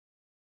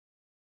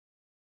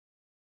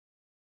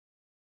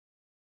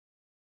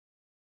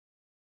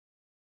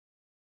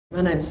My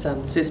name's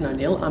Susan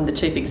O'Neill. I'm the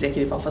Chief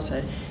Executive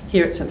Officer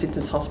here at St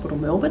Vincent's Hospital,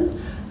 Melbourne.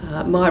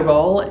 My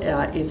role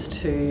is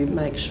to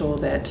make sure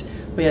that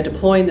we are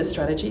deploying the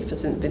strategy for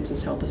St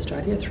Vincent's Health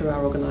Australia through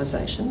our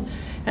organisation,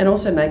 and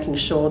also making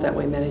sure that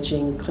we're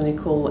managing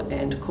clinical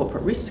and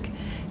corporate risk,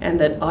 and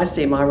that I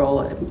see my role,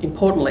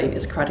 importantly,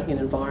 as creating an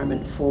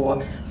environment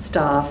for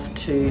staff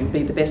to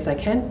be the best they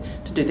can,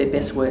 to do their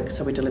best work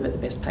so we deliver the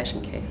best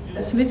patient care.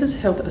 St Vincent's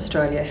Health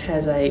Australia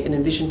has an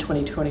Envision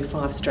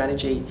 2025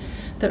 strategy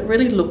that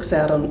really looks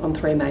out on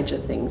three major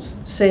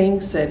things: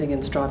 seeing, serving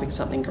and striving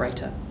something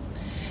greater.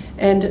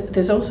 And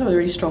there's also a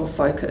really strong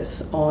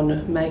focus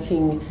on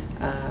making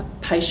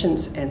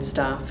patients and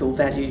staff feel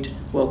valued,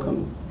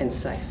 welcome and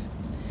safe.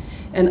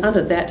 And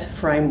under that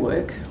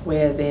framework,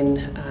 we're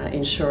then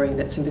ensuring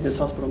that St Vincent's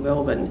Hospital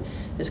Melbourne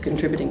is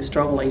contributing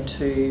strongly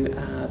to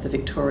the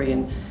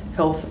Victorian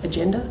health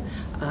agenda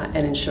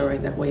and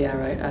ensuring that we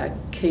are a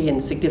key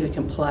and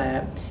significant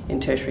player in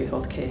tertiary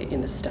healthcare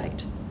in the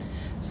state.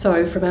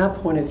 So from our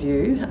point of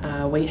view,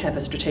 we have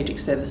a strategic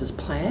services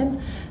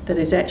plan that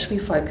is actually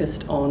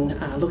focused on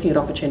looking at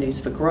opportunities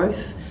for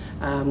growth,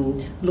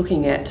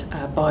 looking at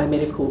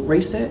biomedical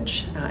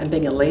research and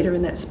being a leader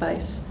in that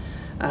space,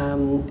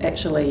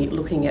 actually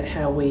looking at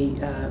how we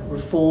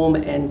reform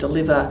and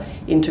deliver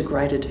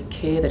integrated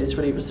care that is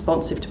really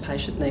responsive to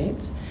patient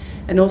needs.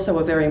 And also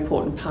a very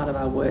important part of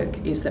our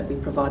work is that we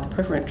provide the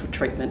preferential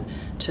treatment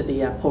to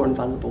the poor and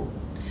vulnerable.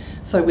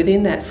 So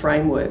within that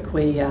framework,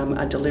 we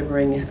are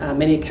delivering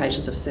many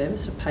occasions of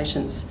service for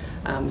patients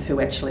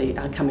who actually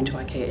come into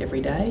our care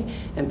every day,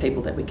 and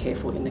people that we care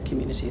for in the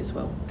community as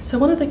well. So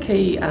one of the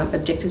key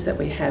objectives that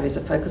we have is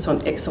a focus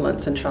on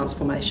excellence and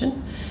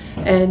transformation.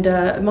 And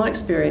my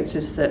experience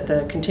is that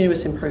the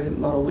continuous improvement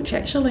model, which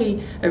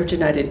actually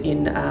originated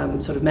in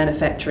sort of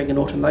manufacturing and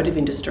automotive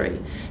industry,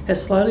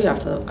 has slowly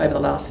over the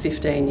last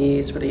 15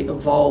 years really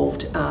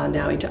evolved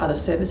now into other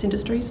service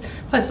industries,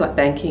 places like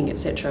banking,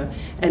 etc.,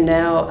 and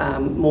now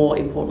more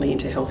importantly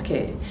into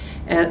healthcare.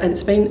 And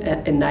it's been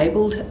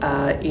enabled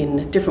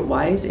in different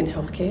ways in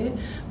healthcare,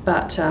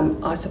 but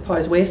I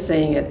suppose we're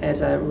seeing it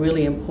as a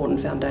really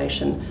important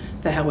foundation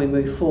for how we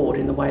move forward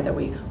in the way that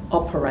we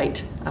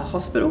operate a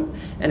hospital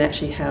and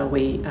actually how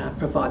we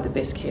provide the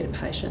best care to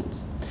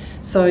patients.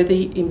 So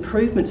the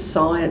improvement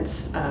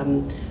science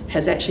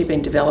has actually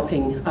been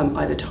developing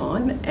over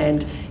time,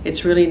 and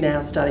it's really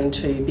now starting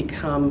to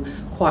become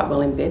quite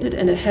well embedded,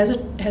 and it has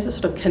a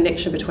sort of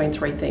connection between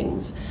three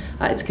things.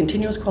 It's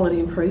continuous quality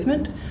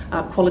improvement,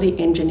 quality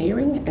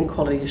engineering and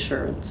quality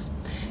assurance.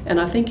 And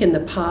I think in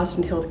the past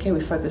in healthcare we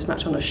focus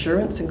much on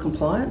assurance and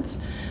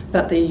compliance,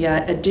 but the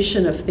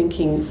addition of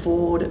thinking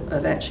forward,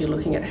 of actually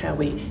looking at how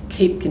we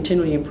keep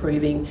continually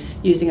improving,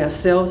 using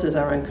ourselves as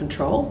our own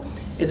control,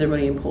 is a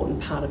really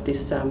important part of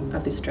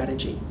this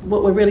strategy.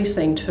 What we're really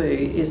seeing too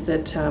is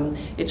that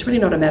it's really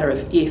not a matter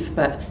of if,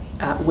 but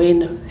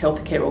when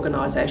healthcare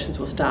organisations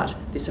will start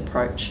this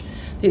approach.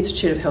 The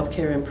Institute of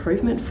Healthcare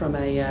Improvement, from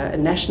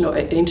an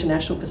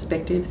international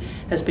perspective,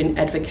 has been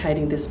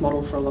advocating this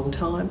model for a long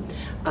time,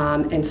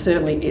 and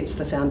certainly it's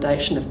the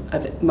foundation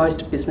of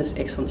most business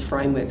excellence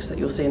frameworks that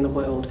you'll see in the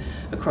world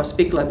across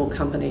big global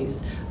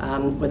companies,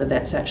 whether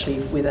that's actually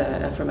with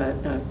from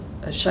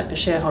a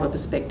shareholder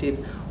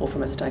perspective or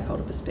from a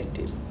stakeholder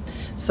perspective.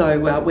 So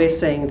we're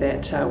seeing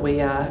that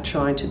we are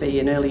trying to be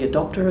an early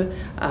adopter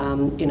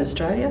in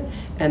Australia,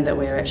 and that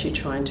we're actually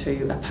trying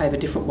to pave a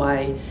different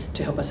way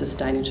to help us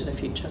sustain into the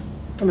future.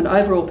 From an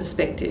overall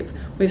perspective,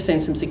 we've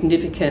seen some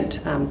significant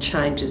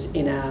changes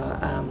in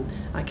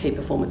our key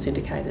performance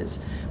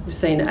indicators. We've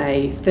seen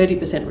a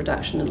 30%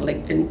 reduction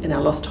in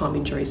our lost time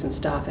injuries and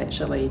staff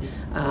actually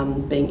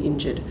being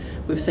injured.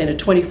 We've seen a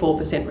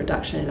 24%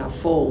 reduction in our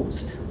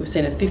falls. We've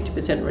seen a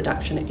 50%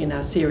 reduction in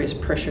our serious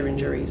pressure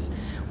injuries.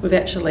 We've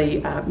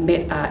actually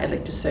met our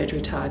elective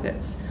surgery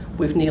targets.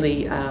 We've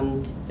nearly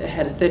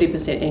had a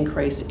 30%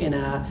 increase in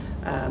our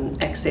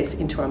access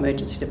into our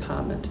emergency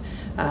department.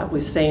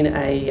 We've seen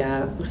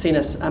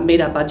us meet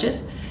our budget,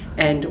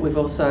 and we've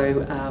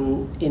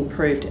also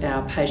improved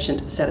our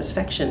patient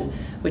satisfaction,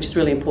 which is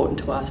really important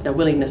to us, and our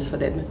willingness for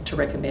them to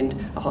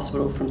recommend a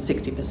hospital from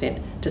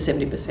 60% to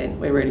 70%.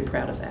 We're really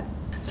proud of that.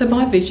 So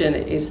my vision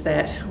is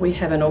that we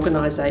have an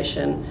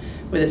organisation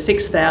with the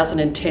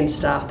 6,010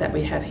 staff that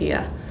we have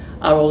here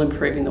are all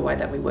improving the way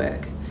that we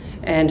work,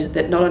 and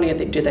that not only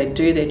do they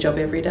do their job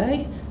every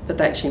day, but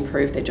they actually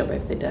improve their job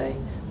every day.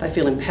 They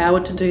feel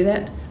empowered to do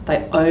that,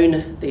 they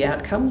own the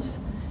outcomes,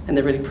 and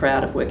they're really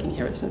proud of working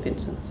here at St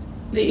Vincent's.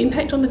 The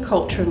impact on the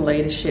culture and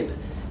leadership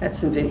at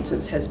St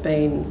Vincent's has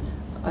been,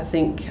 I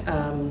think,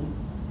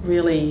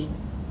 really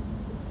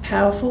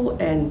powerful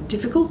and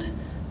difficult.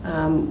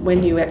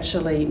 When you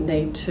actually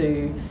need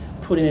to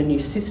put in a new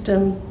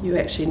system, you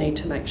actually need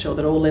to make sure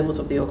that all levels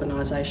of the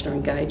organisation are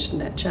engaged in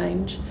that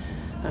change.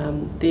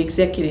 The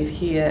executive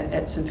here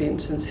at St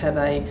Vincent's have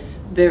a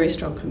very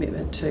strong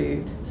commitment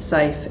to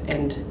safe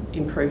and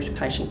improved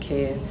patient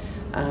care.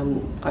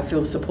 I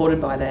feel supported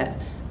by that.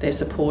 They're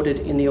supported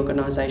in the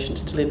organisation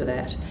to deliver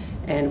that,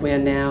 and we are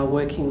now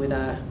working with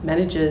our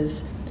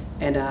managers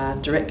and our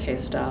direct care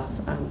staff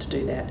to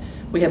do that.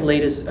 we have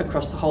leaders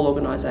across the whole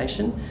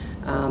organisation,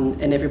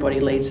 and everybody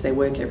leads their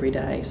work every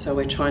day. So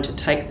we're trying to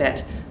take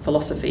that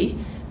philosophy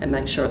and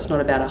make sure it's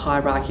not about a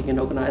hierarchy and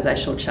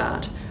organisational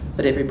chart,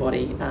 but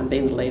everybody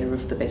being the leader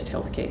of the best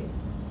healthcare.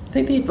 I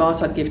think the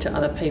advice I'd give to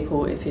other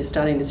people if you're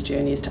starting this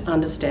journey is to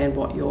understand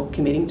what you're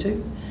committing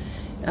to.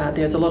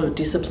 There's a lot of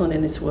discipline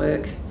in this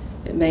work.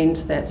 It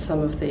means that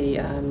some of the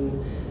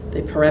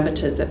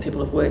parameters that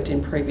people have worked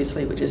in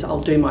previously, which is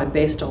I'll do my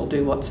best, I'll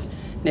do what's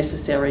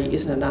necessary,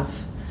 isn't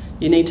enough.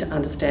 You need to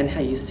understand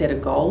how you set a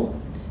goal,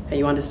 how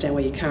you understand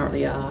where you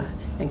currently are,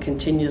 and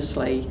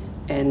continuously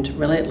and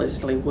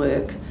relentlessly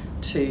work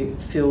to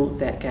fill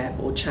that gap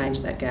or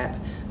change that gap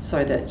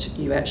so that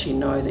you actually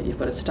know that you've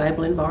got a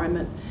stable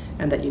environment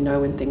and that you know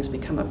when things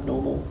become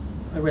abnormal.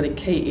 A really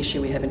key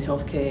issue we have in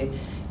healthcare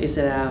is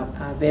that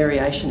our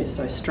variation is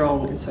so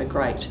strong and so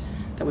great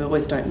that we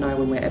always don't know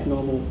when we're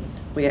abnormal.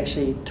 We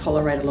actually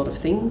tolerate a lot of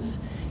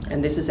things,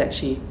 and this is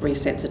actually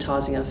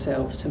resensitising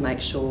ourselves to make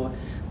sure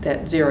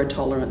that zero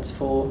tolerance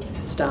for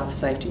staff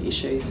safety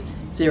issues,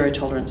 zero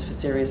tolerance for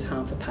serious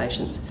harm for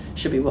patients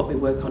should be what we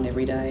work on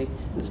every day,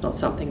 and it's not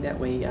something that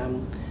we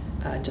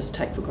just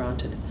take for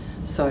granted.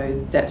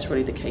 So that's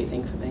really the key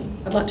thing for me.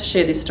 I'd like to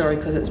share this story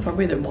because it's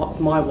probably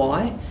my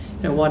why.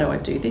 You know, why do I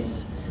do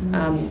this?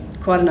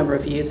 Quite a number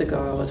of years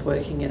ago I was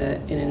working in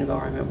an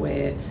environment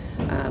where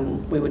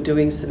we were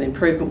doing some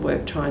improvement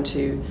work trying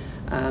to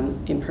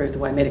improve the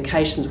way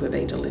medications were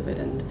being delivered,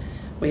 and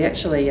we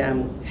actually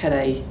had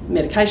a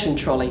medication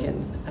trolley,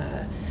 and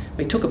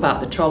we took apart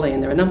the trolley,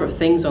 and there were a number of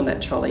things on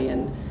that trolley,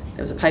 and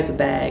there was a paper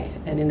bag,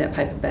 and in that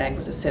paper bag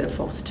was a set of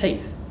false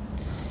teeth.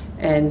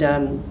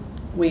 And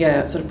we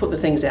sort of put the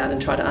things out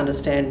and tried to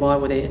understand why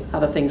were there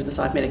other things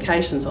beside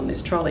medications on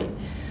this trolley.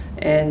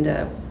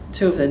 And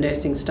two of the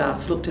nursing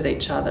staff looked at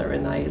each other,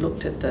 and they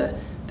looked at the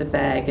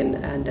bag and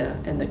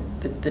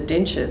the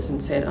dentures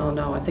and said, "Oh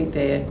no, I think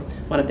they're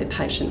one of their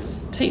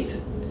patients'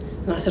 teeth."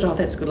 And I said, "Oh,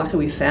 that's good, lucky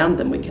we found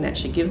them, we can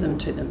actually give them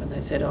to them." And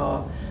they said,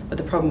 "Oh, but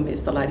the problem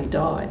is the lady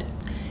died."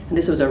 And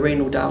this was a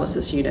renal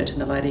dialysis unit,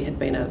 and the lady had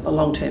been a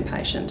long-term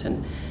patient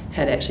and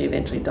had actually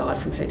eventually died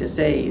from her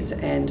disease.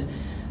 And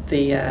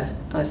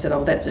I said,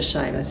 "Oh, that's a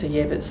shame." I said,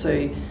 "Yeah, but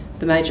Sue,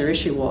 the major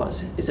issue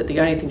is that the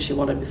only thing she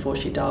wanted before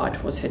she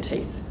died was her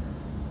teeth,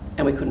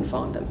 and we couldn't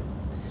find them."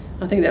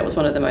 I think that was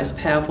one of the most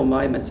powerful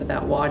moments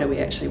about why do we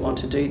actually want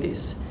to do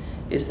this,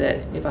 is that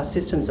if our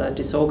systems are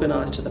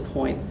disorganised to the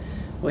point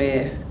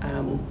where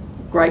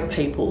great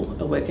people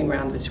are working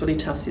around these really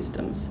tough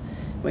systems,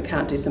 we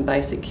can't do some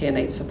basic care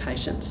needs for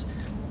patients,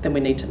 then we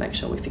need to make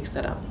sure we fix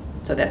that up.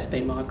 So that's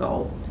been my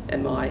goal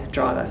and my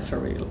driver for a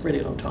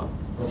really long time.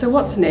 So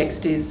what's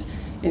next is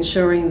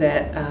ensuring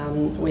that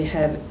we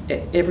have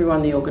everyone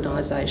in the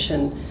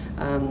organisation,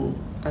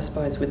 I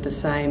suppose, with the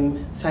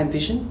same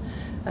vision,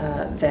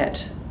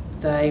 that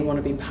they want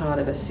to be part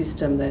of a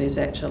system that is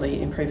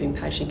actually improving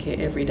patient care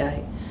every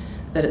day,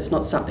 that it's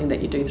not something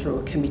that you do through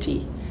a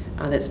committee,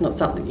 that's not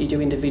something you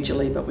do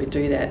individually, but we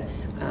do that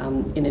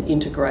in an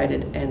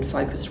integrated and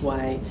focused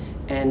way,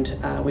 and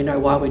we know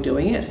why we're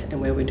doing it and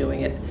where we're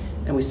doing it,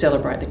 and we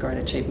celebrate the great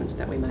achievements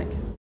that we make.